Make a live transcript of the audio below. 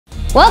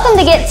Welcome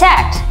to Get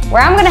Teched,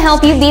 where I'm going to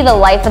help you be the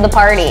life of the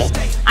party.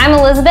 I'm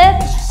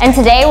Elizabeth, and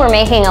today we're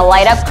making a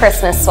light-up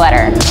Christmas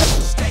sweater.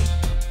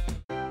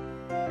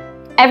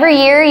 Every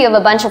year you have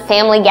a bunch of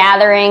family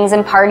gatherings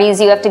and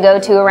parties you have to go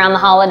to around the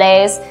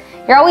holidays.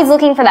 You're always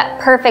looking for that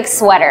perfect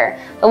sweater,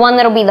 the one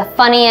that'll be the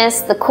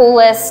funniest, the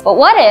coolest. But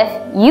what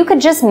if you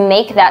could just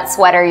make that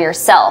sweater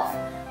yourself?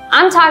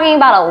 I'm talking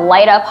about a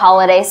light-up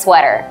holiday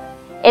sweater.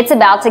 It's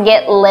about to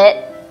get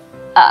lit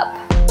up.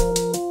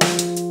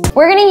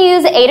 We're going to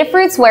use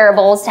Adafruit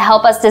Wearables to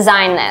help us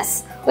design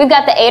this. We've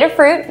got the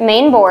Adafruit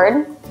main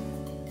board,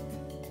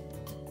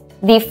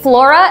 the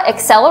Flora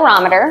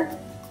accelerometer,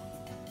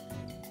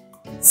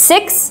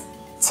 6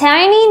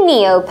 tiny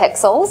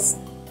NeoPixels,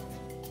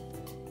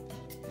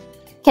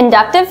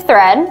 conductive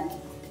thread,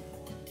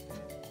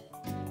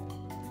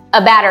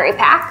 a battery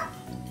pack,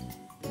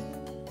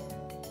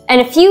 and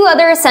a few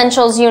other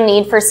essentials you'll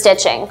need for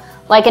stitching,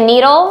 like a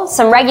needle,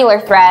 some regular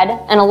thread,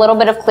 and a little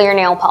bit of clear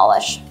nail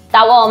polish.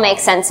 That will all make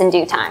sense in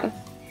due time.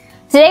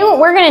 Today what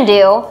we're going to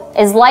do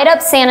is light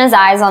up Santa's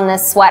eyes on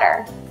this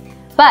sweater.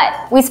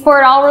 But we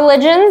support all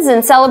religions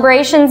and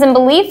celebrations and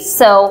beliefs,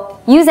 so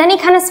use any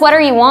kind of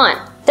sweater you want.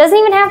 Doesn't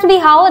even have to be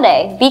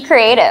holiday. Be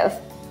creative.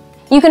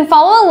 You can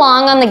follow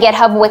along on the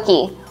GitHub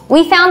wiki.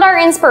 We found our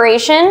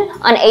inspiration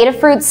on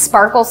Adafruit's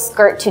sparkle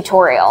skirt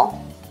tutorial.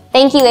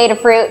 Thank you,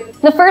 Adafruit.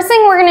 The first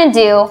thing we're going to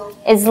do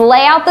is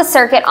lay out the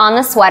circuit on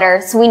the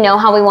sweater so we know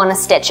how we want to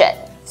stitch it.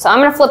 So I'm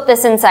going to flip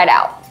this inside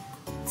out.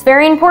 It's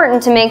very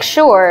important to make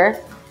sure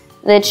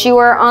that you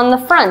are on the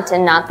front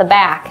and not the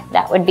back.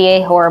 That would be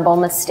a horrible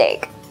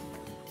mistake.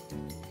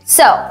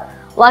 So,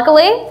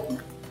 luckily,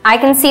 I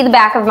can see the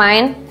back of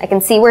mine. I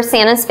can see where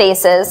Santa's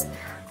face is.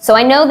 So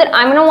I know that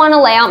I'm going to want to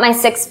lay out my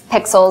 6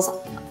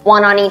 pixels,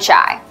 one on each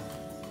eye.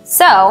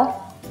 So,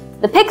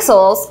 the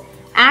pixels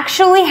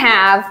actually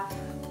have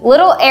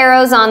little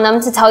arrows on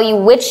them to tell you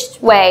which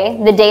way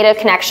the data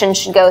connection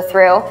should go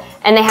through,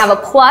 and they have a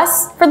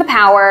plus for the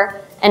power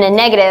and a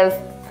negative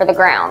for the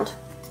ground.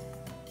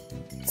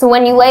 So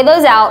when you lay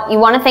those out, you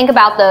want to think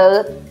about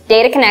the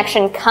data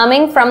connection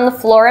coming from the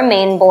Flora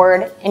main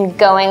board and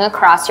going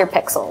across your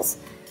pixels.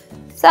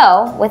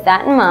 So with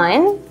that in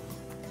mind,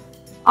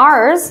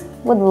 ours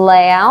would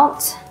lay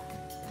out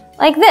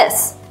like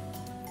this,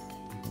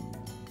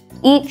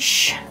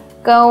 each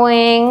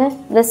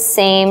going the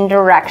same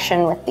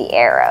direction with the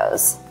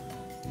arrows.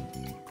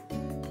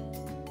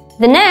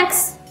 The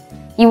next,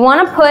 you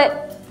want to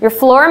put your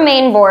Flora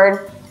main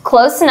board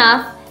close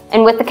enough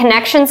and with the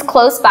connections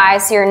close by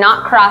so you're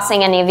not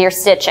crossing any of your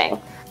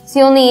stitching. So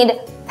you'll need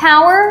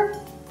power,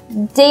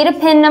 data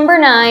pin number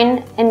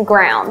 9, and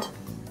ground.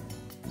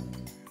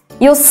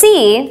 You'll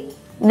see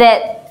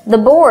that the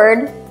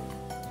board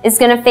is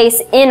going to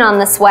face in on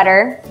the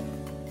sweater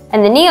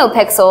and the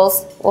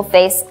NeoPixels will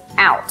face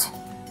out.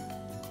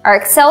 Our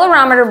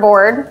accelerometer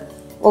board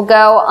will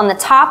go on the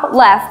top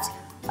left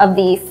of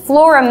the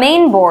Flora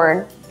main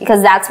board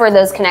because that's where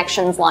those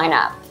connections line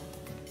up.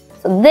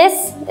 So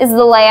this is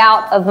the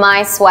layout of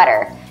my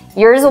sweater.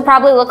 Yours will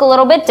probably look a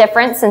little bit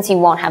different since you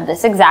won't have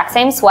this exact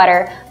same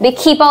sweater, but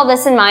keep all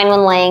this in mind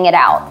when laying it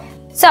out.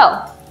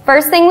 So,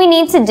 first thing we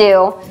need to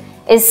do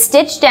is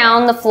stitch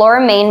down the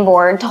Flora main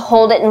board to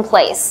hold it in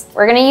place.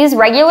 We're going to use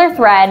regular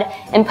thread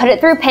and put it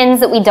through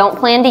pins that we don't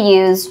plan to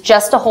use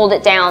just to hold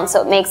it down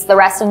so it makes the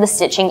rest of the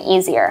stitching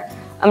easier.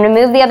 I'm going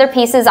to move the other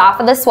pieces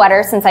off of the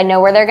sweater since I know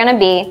where they're going to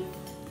be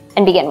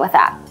and begin with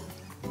that.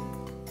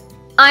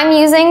 I'm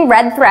using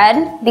red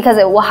thread because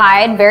it will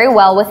hide very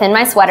well within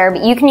my sweater,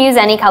 but you can use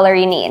any color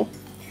you need.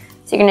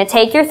 So you're going to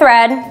take your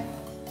thread,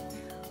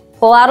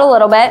 pull out a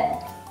little bit,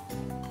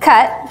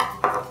 cut,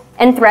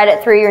 and thread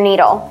it through your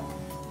needle.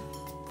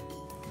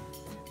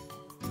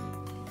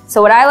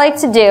 So what I like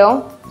to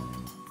do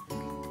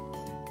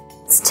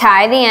is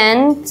tie the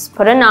end, just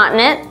put a knot in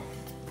it.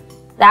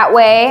 That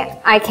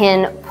way I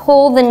can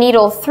pull the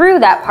needle through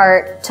that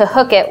part to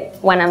hook it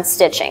when I'm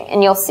stitching.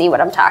 And you'll see what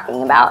I'm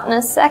talking about in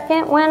a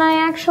second when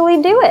I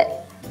actually do it.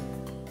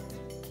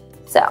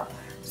 So,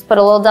 just put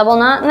a little double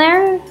knot in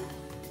there.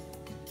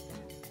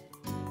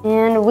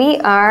 And we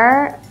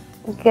are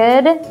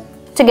good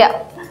to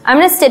go. I'm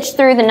going to stitch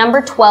through the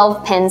number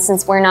 12 pin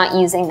since we're not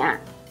using that.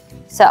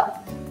 So,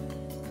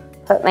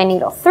 put my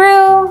needle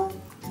through.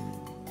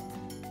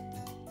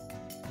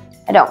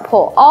 I don't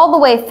pull all the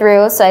way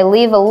through, so I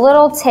leave a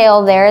little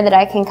tail there that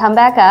I can come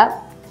back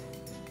up.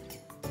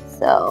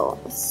 So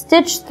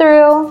stitch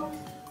through,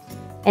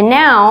 and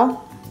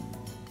now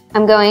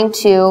I'm going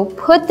to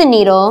put the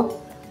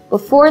needle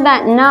before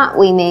that knot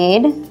we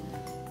made.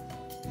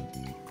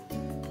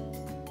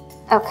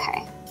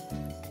 Okay,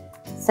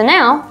 so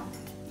now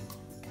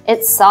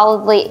it's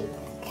solidly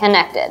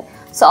connected.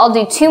 So I'll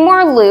do 2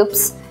 more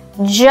loops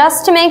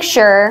just to make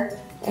sure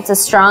it's a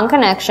strong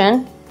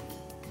connection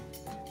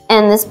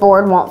and this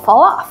board won't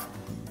fall off.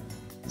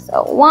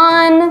 So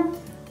 1, and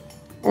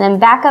then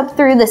back up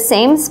through the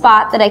same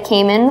spot that I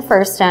came in the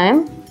first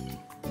time.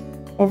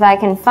 If I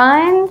can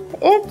find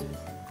it.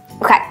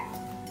 Okay,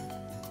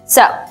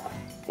 so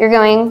you're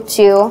going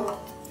to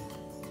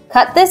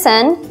cut this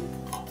end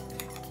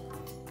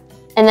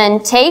And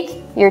then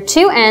take your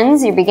two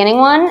ends, your beginning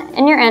one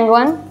and your end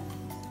one,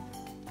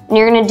 and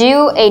you're gonna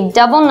do a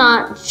double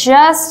knot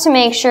just to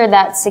make sure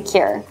that's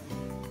secure.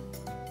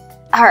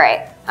 All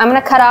right, I'm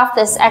gonna cut off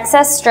this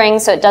excess string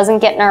so it doesn't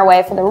get in our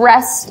way for the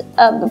rest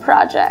of the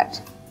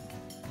project.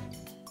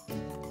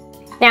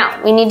 Now,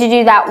 we need to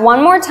do that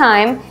one more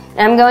time,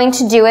 and I'm going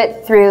to do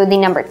it through the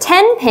number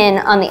 10 pin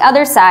on the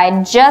other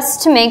side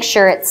just to make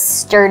sure it's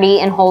sturdy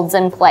and holds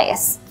in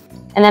place.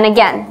 And then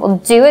again, we'll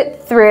do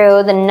it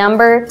through the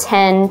number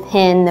 10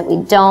 pin that we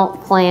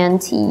don't plan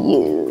to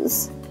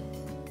use.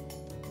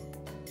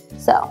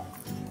 So,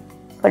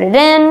 put it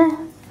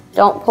in,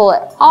 don't pull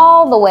it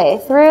all the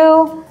way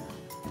through,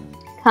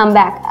 come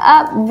back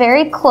up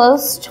very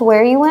close to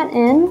where you went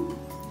in.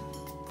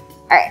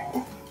 All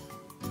right,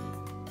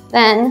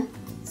 then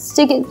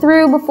stick it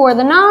through before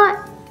the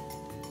knot,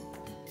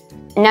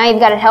 and now you've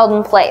got it held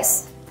in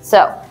place.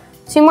 So,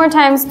 2 more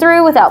times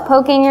through without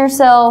poking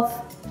yourself.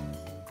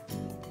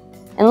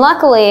 And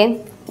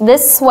luckily,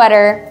 this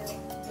sweater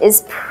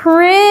is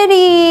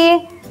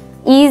pretty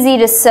easy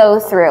to sew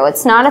through.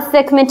 It's not a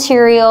thick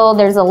material.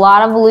 There's a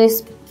lot of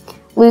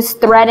loose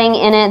threading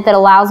in it that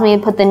allows me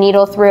to put the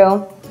needle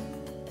through.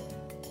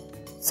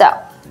 So,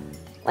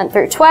 went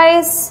through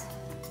twice,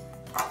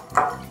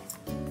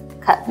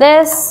 cut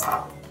this,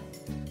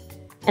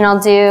 and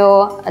I'll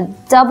do a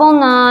double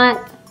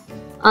knot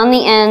on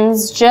the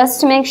ends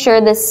just to make sure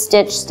this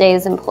stitch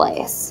stays in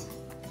place.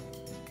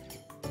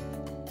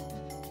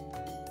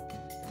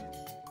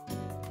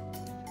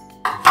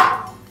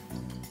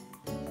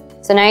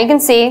 So now you can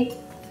see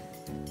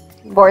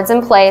the board's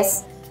in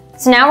place.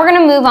 So now we're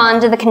going to move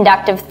on to the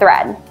conductive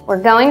thread.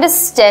 We're going to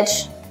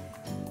stitch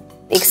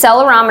the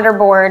accelerometer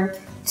board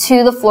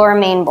to the Flora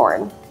main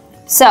board.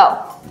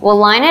 So we'll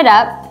line it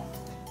up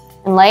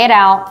and lay it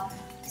out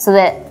so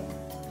that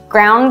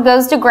ground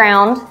goes to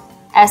ground,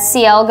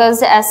 SCL goes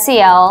to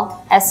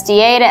SCL,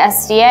 SDA to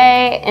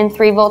SDA, and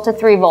 3 volt to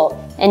 3 volt.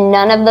 And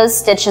none of those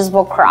stitches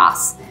will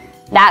cross.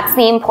 That's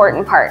the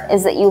important part,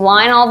 is that you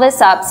line all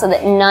this up so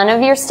that none of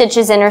your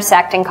stitches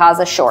intersect and cause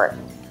a short.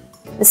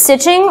 The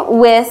stitching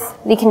with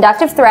the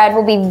conductive thread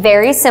will be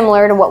very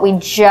similar to what we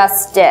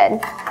just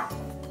did.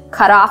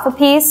 Cut off a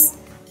piece,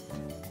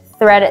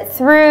 thread it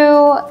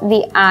through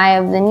the eye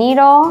of the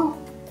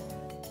needle.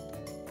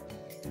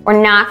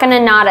 We're not going to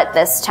knot it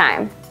this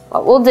time.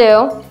 What we'll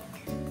do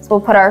is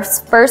we'll put our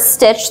first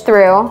stitch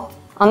through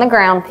on the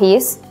ground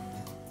piece.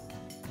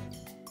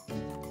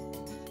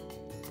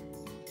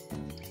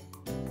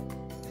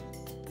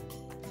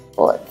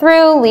 Pull it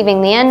through,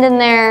 leaving the end in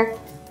there.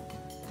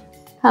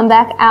 Come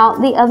back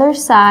out the other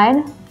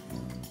side.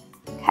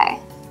 Okay.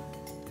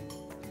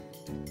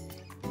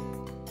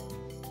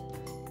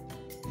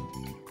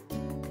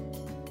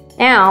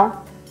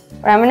 Now,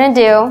 what I'm going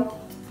to do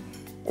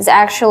is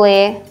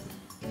actually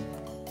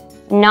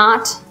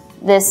knot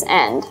this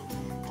end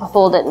to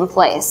hold it in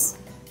place.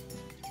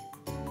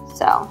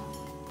 So,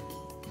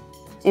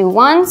 do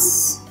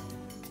once,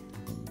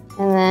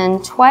 and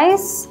then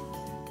twice.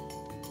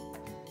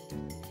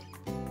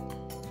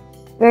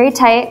 Very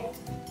tight.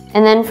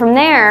 And then from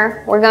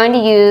there, we're going to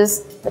use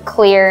the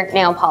clear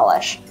nail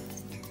polish.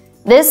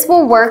 This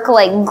will work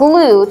like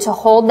glue to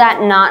hold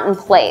that knot in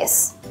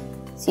place.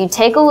 So you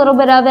take a little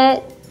bit of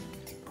it,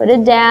 put a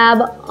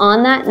dab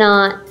on that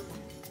knot,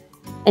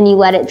 and you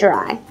let it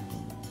dry.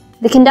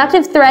 The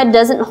conductive thread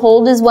doesn't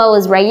hold as well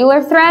as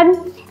regular thread,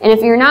 and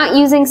if you're not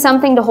using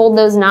something to hold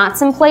those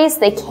knots in place,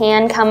 they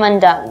can come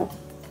undone.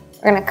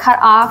 We're going to cut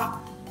off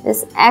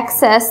this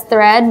excess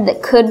thread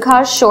that could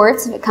cause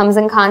shorts if it comes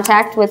in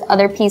contact with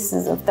other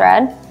pieces of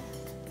thread.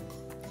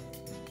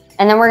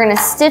 And then we're going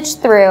to stitch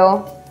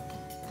through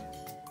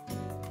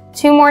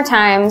 2 more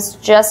times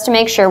just to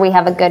make sure we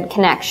have a good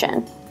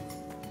connection.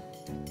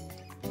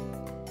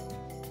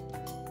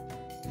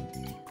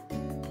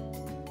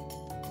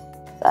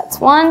 That's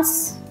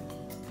once.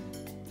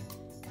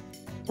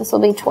 This will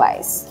be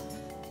twice.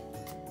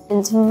 And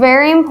it's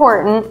very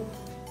important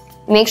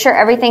to make sure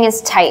everything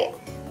is tight.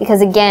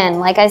 Because again,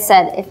 like I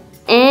said, if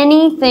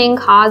anything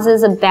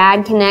causes a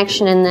bad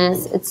connection in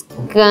this, it's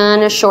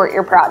gonna short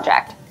your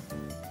project.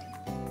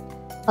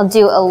 I'll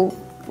do a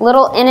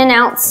little in and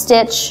out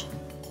stitch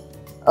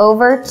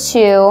over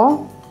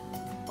to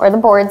where the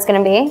board's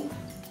gonna be.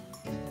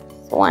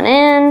 So one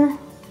in,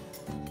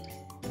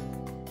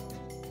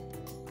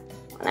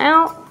 one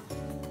out.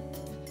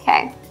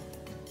 Okay,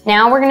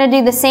 now we're gonna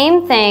do the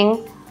same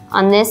thing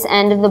on this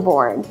end of the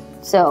board.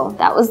 So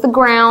that was the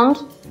ground.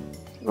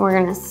 We're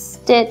gonna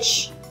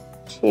stitch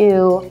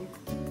to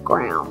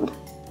ground.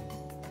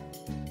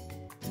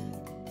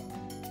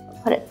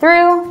 Put it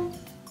through.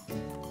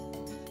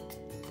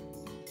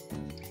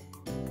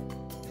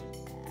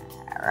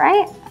 All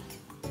right.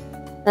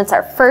 That's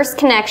our first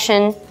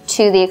connection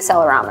to the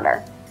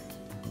accelerometer.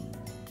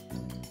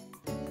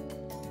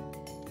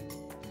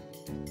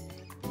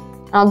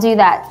 I'll do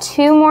that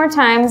 2 more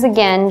times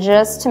again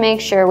just to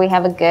make sure we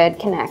have a good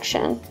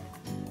connection.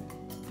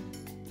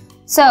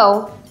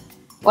 So,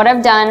 what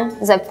I've done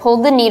is I've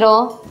pulled the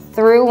needle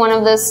through one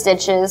of those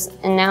stitches,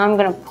 and now I'm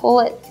going to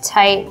pull it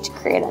tight to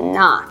create a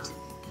knot.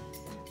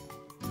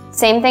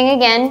 Same thing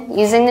again,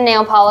 using the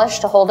nail polish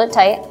to hold it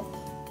tight.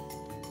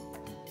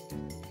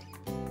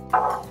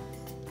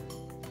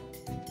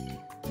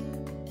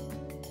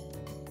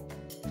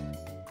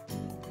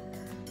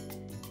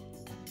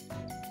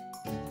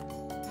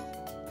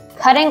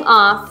 Cutting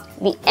off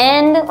the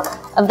end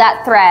of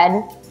that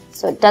thread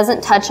so it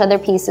doesn't touch other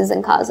pieces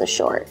and cause a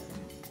short.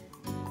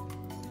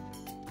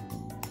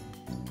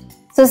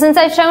 So since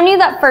I've shown you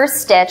that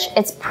first stitch,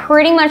 it's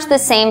pretty much the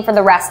same for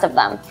the rest of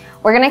them.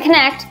 We're going to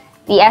connect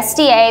the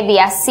SDA, the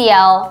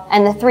SCL,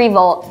 and the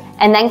 3-volt,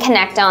 and then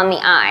connect on the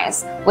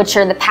eyes, which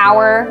are the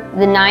power,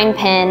 the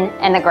 9-pin,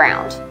 and the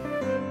ground.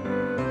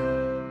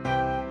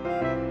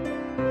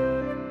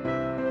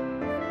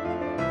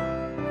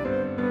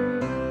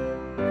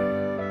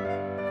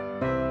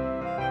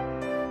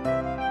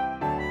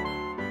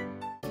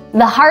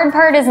 The hard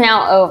part is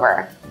now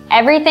over.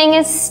 Everything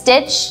is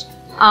stitched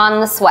on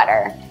the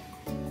sweater.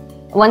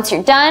 Once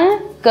you're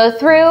done, go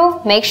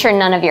through, make sure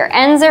none of your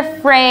ends are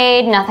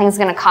frayed, nothing's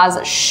gonna cause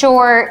a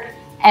short,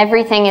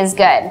 everything is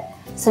good.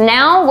 So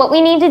now what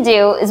we need to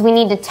do is we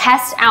need to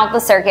test out the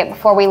circuit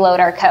before we load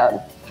our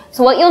code.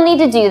 So what you'll need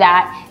to do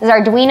that is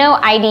Arduino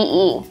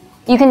IDE.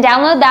 You can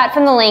download that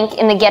from the link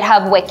in the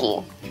GitHub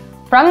wiki.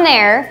 From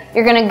there,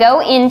 you're gonna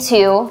go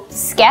into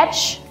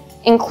Sketch,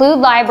 Include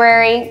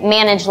Library,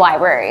 Manage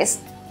Libraries.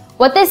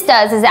 What this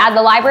does is add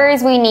the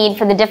libraries we need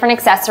for the different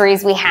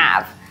accessories we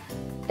have.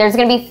 There's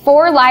going to be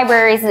 4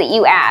 libraries that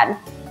you add.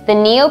 The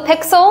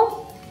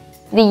NeoPixel,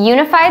 the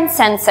Unified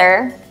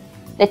Sensor,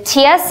 the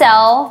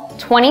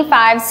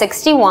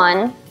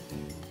TSL2561,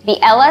 the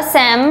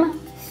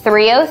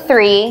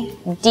LSM303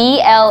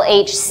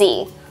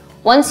 DLHC.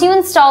 Once you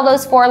install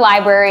those 4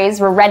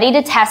 libraries, we're ready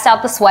to test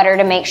out the sweater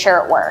to make sure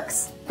it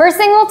works. First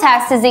thing we'll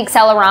test is the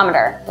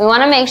accelerometer. We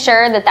want to make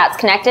sure that that's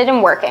connected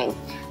and working.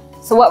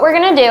 So what we're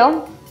going to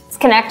do is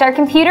connect our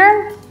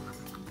computer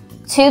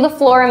to the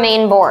Flora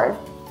main board.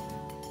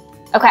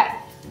 Okay,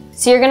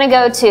 so you're going to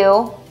go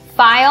to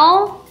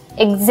File,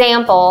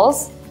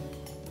 Examples,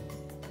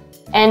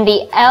 and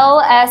the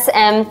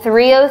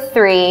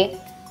LSM303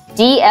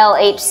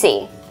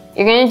 DLHC.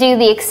 You're going to do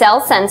the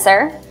Excel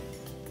sensor,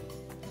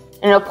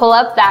 and it'll pull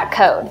up that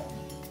code.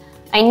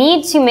 I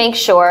need to make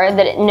sure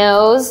that it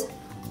knows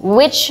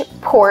which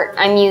port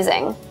I'm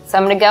using. So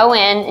I'm going to go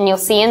in, and you'll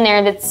see in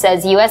there that it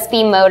says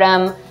USB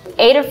modem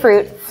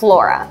Adafruit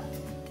Flora.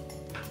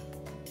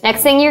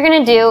 Next thing you're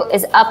going to do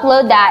is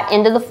upload that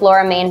into the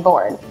Flora main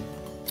board.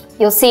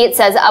 You'll see it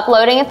says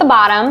uploading at the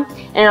bottom,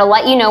 and it'll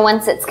let you know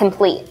once it's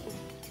complete.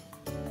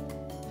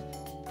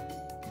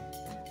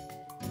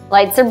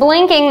 Lights are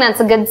blinking,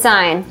 that's a good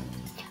sign.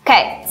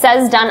 Okay, it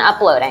says done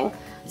uploading.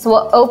 So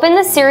we'll open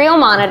the serial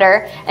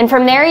monitor, and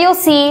from there you'll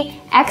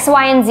see X,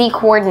 Y, and Z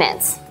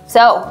coordinates.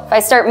 So if I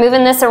start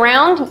moving this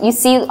around, you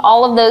see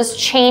all of those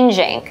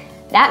changing.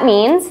 That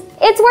means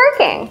it's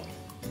working.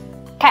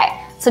 Okay,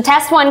 so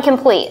test 1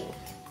 complete.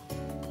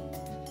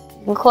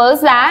 You can close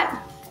that.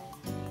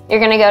 You're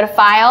going to go to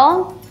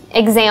File,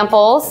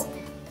 Examples.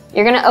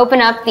 You're going to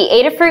open up the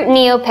Adafruit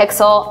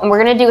NeoPixel, and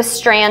we're going to do a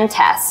strand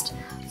test.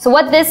 So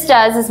what this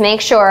does is make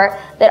sure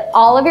that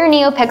all of your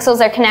NeoPixels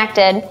are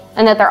connected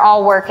and that they're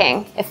all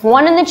working. If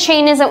one in the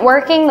chain isn't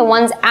working, the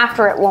ones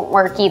after it won't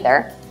work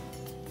either.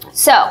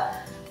 So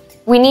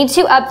we need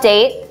to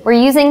update. We're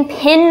using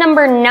pin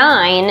number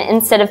 9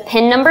 instead of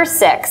pin number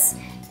 6.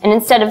 And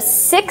instead of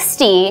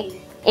 60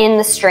 in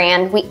the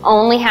strand, we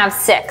only have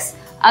 6.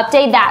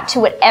 Update that to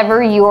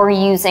whatever you're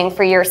using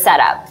for your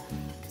setup.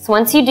 So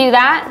once you do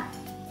that,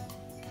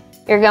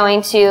 you're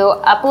going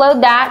to upload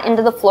that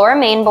into the Flora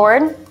main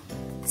board.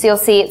 So you'll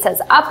see it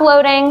says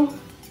uploading,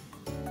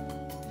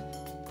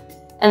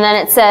 and then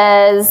it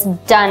says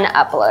done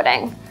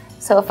uploading.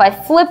 So if I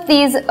flip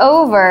these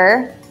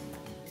over,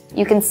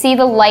 you can see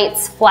the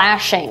lights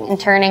flashing and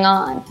turning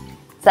on.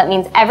 So that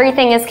means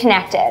everything is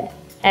connected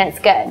and it's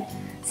good.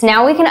 So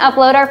now we can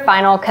upload our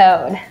final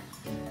code.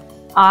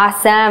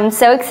 Awesome,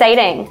 so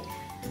exciting.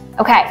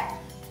 Okay,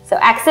 so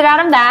exit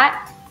out of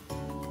that.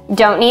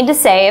 Don't need to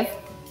save.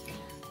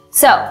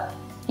 So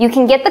you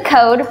can get the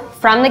code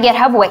from the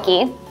GitHub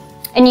wiki,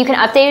 and you can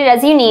update it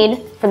as you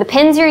need for the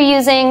pins you're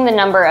using, the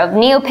number of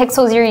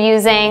NeoPixels you're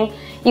using.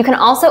 You can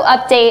also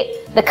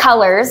update the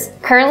colors.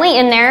 Currently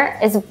in there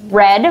is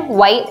red,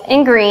 white,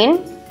 and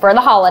green for the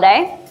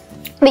holiday.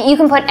 But you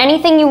can put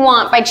anything you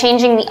want by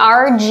changing the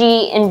R,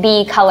 G, and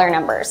B color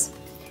numbers.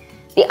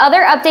 The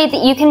other update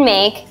that you can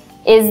make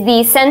is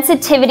the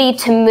sensitivity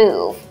to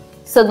move.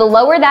 So the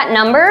lower that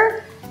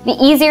number, the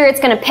easier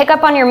it's going to pick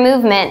up on your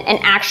movement and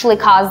actually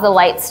cause the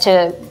lights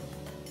to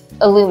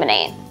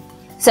illuminate.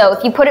 So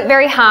if you put it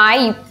very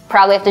high, you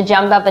probably have to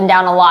jump up and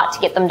down a lot to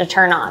get them to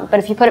turn on. But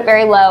if you put it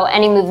very low,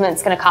 any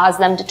movement's going to cause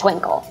them to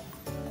twinkle.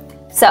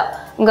 So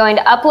I'm going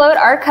to upload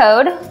our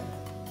code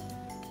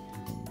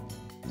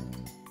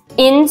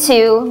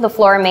into the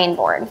Flora main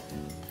board.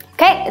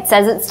 Okay, it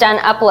says it's done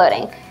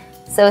uploading.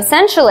 So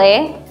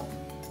essentially,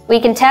 we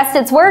can test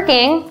it's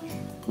working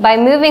by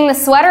moving the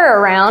sweater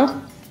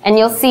around and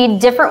you'll see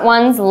different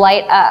ones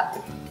light up.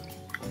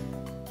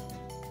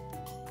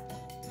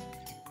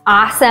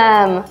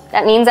 Awesome.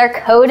 That means our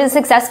code is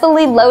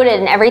successfully loaded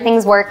and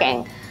everything's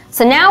working.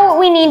 So now what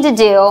we need to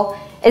do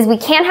is we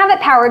can't have it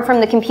powered from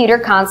the computer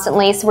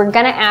constantly, so we're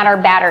gonna add our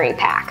battery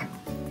pack.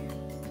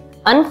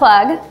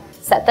 Unplug,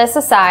 set this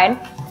aside.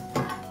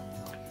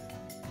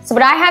 So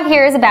what I have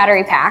here is a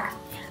battery pack,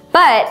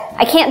 but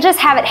I can't just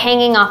have it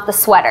hanging off the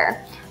sweater.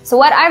 So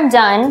what I've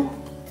done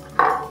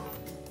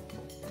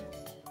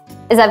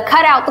is I've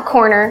cut out the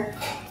corner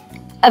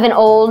of an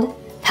old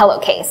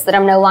pillowcase that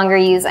I'm no longer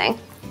using.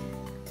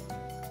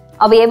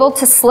 I'll be able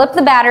to slip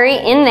the battery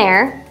in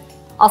there,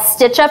 I'll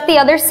stitch up the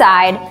other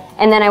side,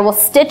 and then I will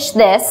stitch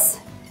this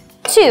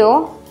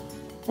to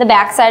the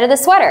back side of the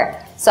sweater.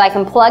 So I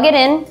can plug it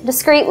in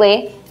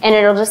discreetly and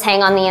it'll just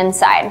hang on the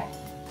inside.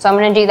 So I'm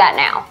gonna do that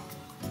now.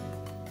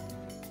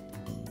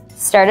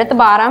 Start at the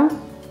bottom.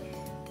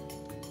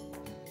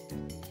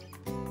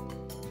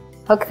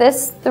 Hook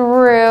this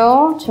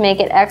through to make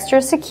it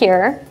extra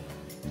secure.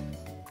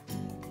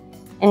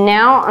 And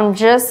now I'm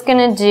just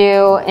gonna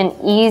do an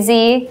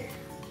easy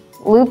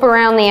loop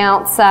around the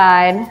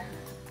outside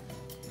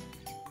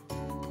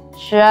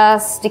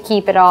just to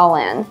keep it all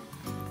in.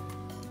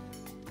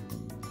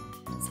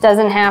 This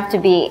doesn't have to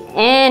be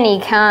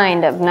any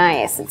kind of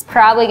nice. It's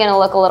probably gonna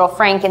look a little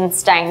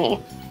Frankenstein-y.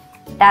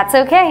 That's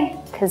okay,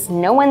 because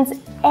no one's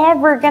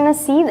ever gonna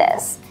see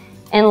this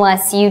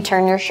unless you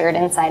turn your shirt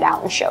inside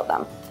out and show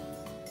them.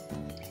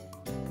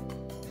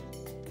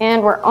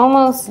 And we're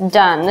almost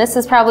done. This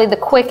is probably the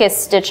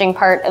quickest stitching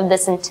part of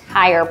this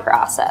entire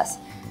process.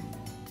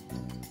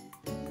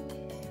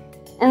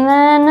 And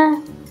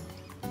then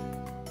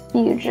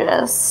you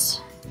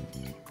just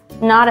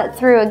knot it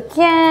through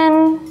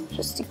again,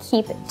 just to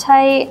keep it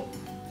tight.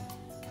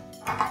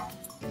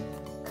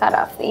 Cut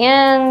off the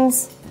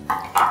ends.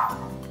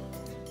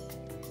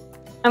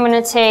 I'm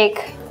gonna take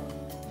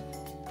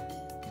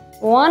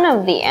one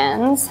of the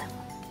ends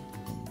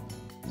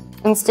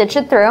and stitch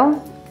it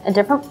through a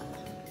different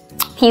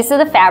piece of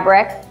the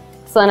fabric,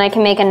 so then I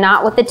can make a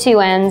knot with the two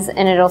ends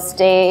and it'll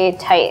stay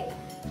tight.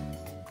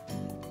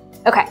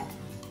 Okay.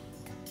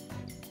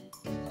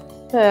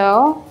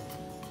 So,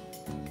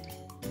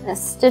 I'm gonna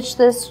stitch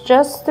this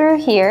just through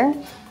here.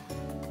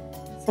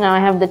 So now I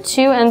have the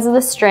two ends of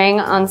the string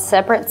on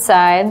separate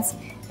sides,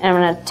 and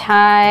I'm gonna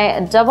tie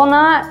a double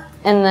knot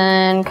and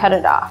then cut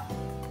it off.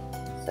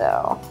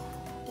 So,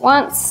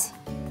 once,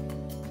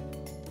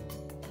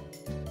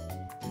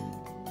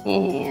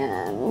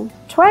 and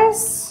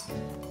twice.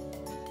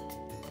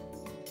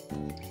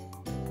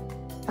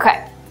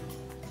 Okay,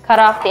 cut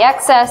off the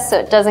excess so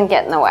it doesn't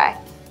get in the way.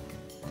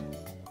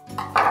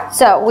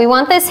 So we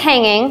want this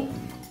hanging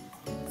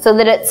so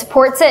that it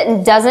supports it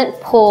and doesn't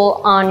pull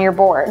on your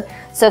board.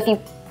 So if you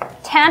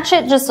attach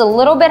it just a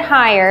little bit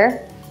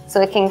higher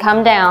so it can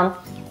come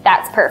down,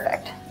 that's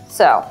perfect.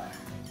 So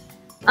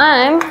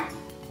I'm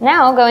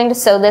now going to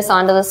sew this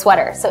onto the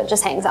sweater so it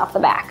just hangs off the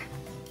back.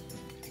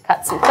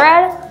 Cut some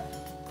thread,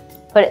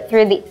 put it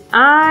through the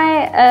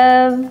eye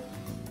of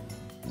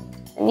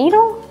the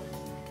needle,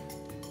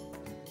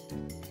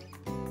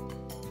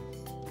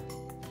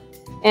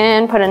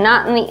 and put a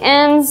knot in the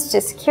ends to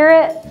secure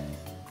it.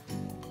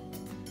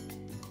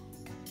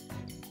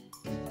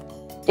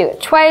 Do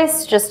it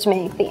twice just to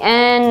make the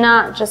end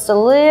knot just a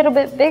little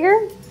bit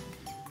bigger.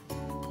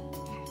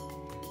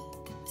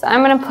 So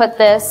I'm gonna put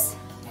this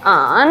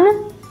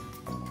on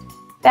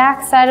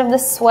back side of the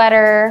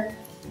sweater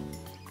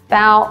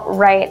about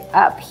right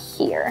up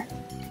here.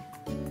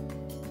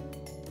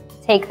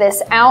 Take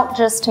this out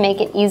just to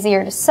make it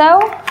easier to sew.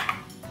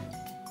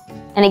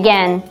 And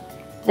again,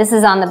 this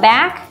is on the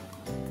back.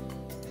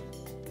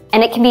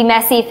 And it can be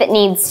messy if it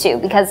needs to,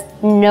 because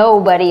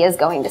nobody is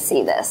going to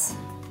see this.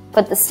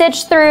 Put the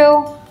stitch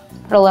through,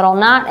 put a little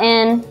knot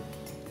in,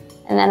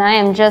 and then I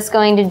am just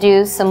going to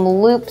do some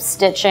loop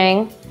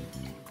stitching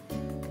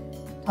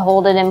to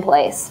hold it in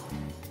place.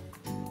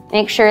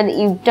 Make sure that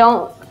you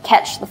don't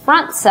catch the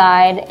front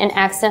side and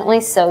accidentally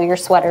sew your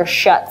sweater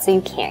shut so you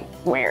can't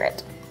wear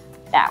it.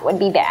 That would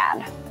be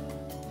bad.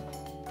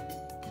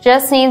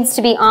 Just needs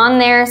to be on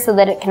there so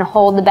that it can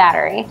hold the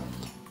battery.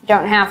 You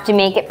don't have to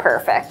make it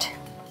perfect.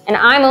 And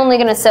I'm only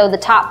gonna sew the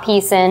top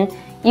piece in.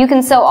 You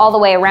can sew all the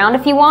way around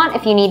if you want,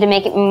 if you need to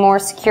make it more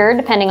secure,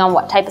 depending on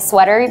what type of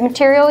sweater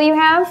material you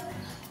have.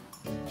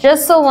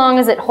 Just so long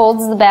as it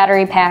holds the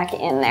battery pack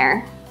in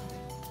there.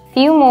 A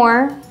few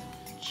more,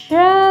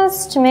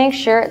 just to make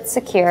sure it's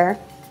secure.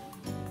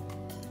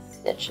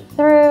 Stitch it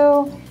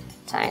through,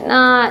 tie a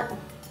knot.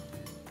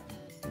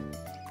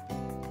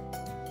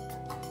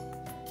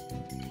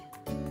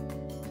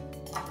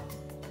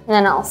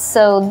 And then I'll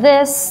sew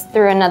this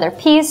through another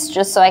piece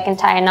just so I can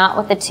tie a knot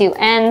with the two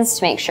ends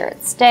to make sure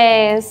it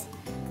stays.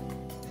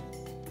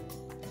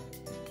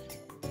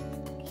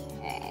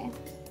 Okay.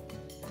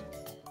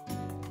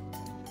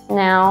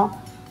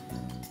 Now,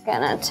 I'm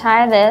gonna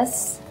tie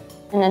this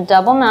in a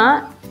double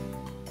knot,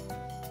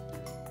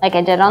 like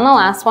I did on the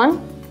last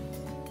one.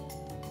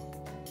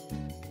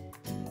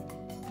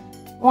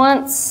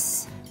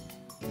 Once,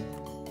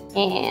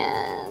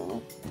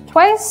 and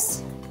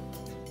twice.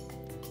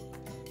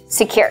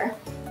 Secure.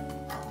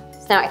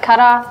 So now I cut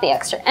off the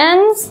extra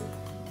ends.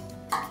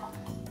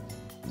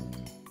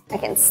 I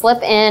can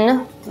slip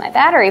in my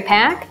battery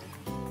pack,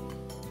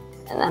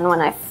 and then when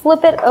I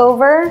flip it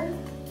over,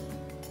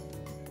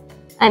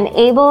 I'm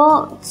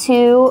able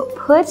to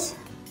put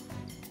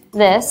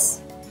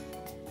this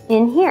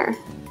in here.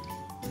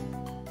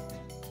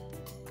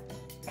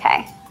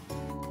 Okay.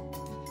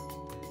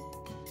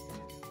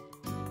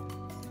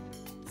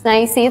 So now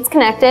you see it's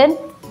connected,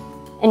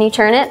 and you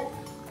turn it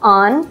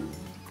on.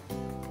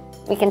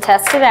 We can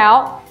test it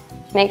out,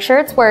 make sure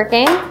it's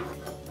working,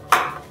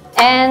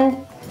 and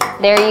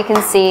there you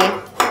can see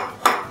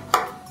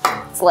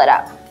it's lit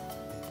up.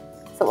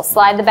 So we'll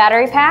slide the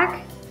battery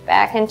pack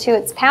back into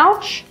its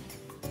pouch,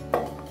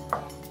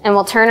 and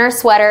we'll turn our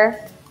sweater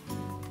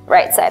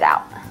right side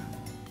out.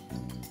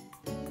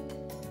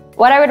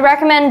 What I would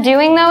recommend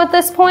doing though at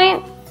this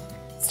point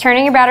is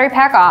turning your battery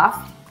pack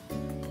off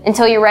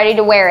until you're ready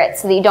to wear it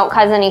so that you don't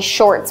cause any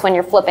shorts when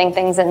you're flipping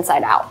things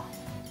inside out.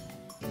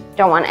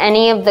 Don't want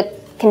any of the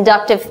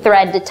conductive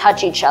thread to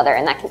touch each other,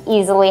 and that can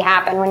easily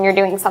happen when you're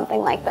doing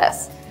something like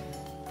this.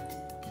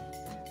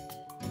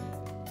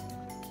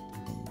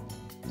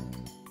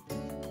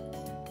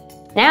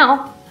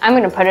 Now, I'm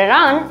going to put it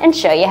on and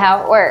show you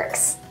how it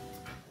works.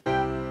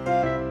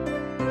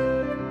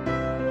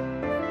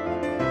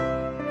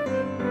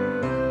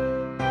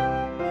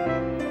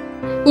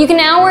 You can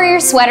now wear your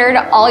sweater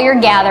to all your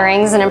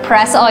gatherings and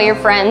impress all your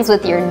friends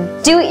with your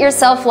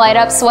do-it-yourself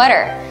light-up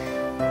sweater.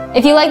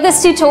 If you like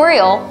this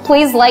tutorial,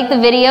 please like the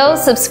video,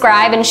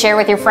 subscribe, and share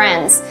with your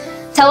friends.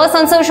 Tell us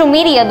on social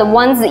media the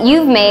ones that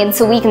you've made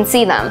so we can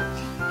see them.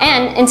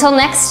 And until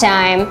next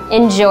time,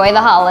 enjoy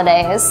the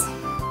holidays.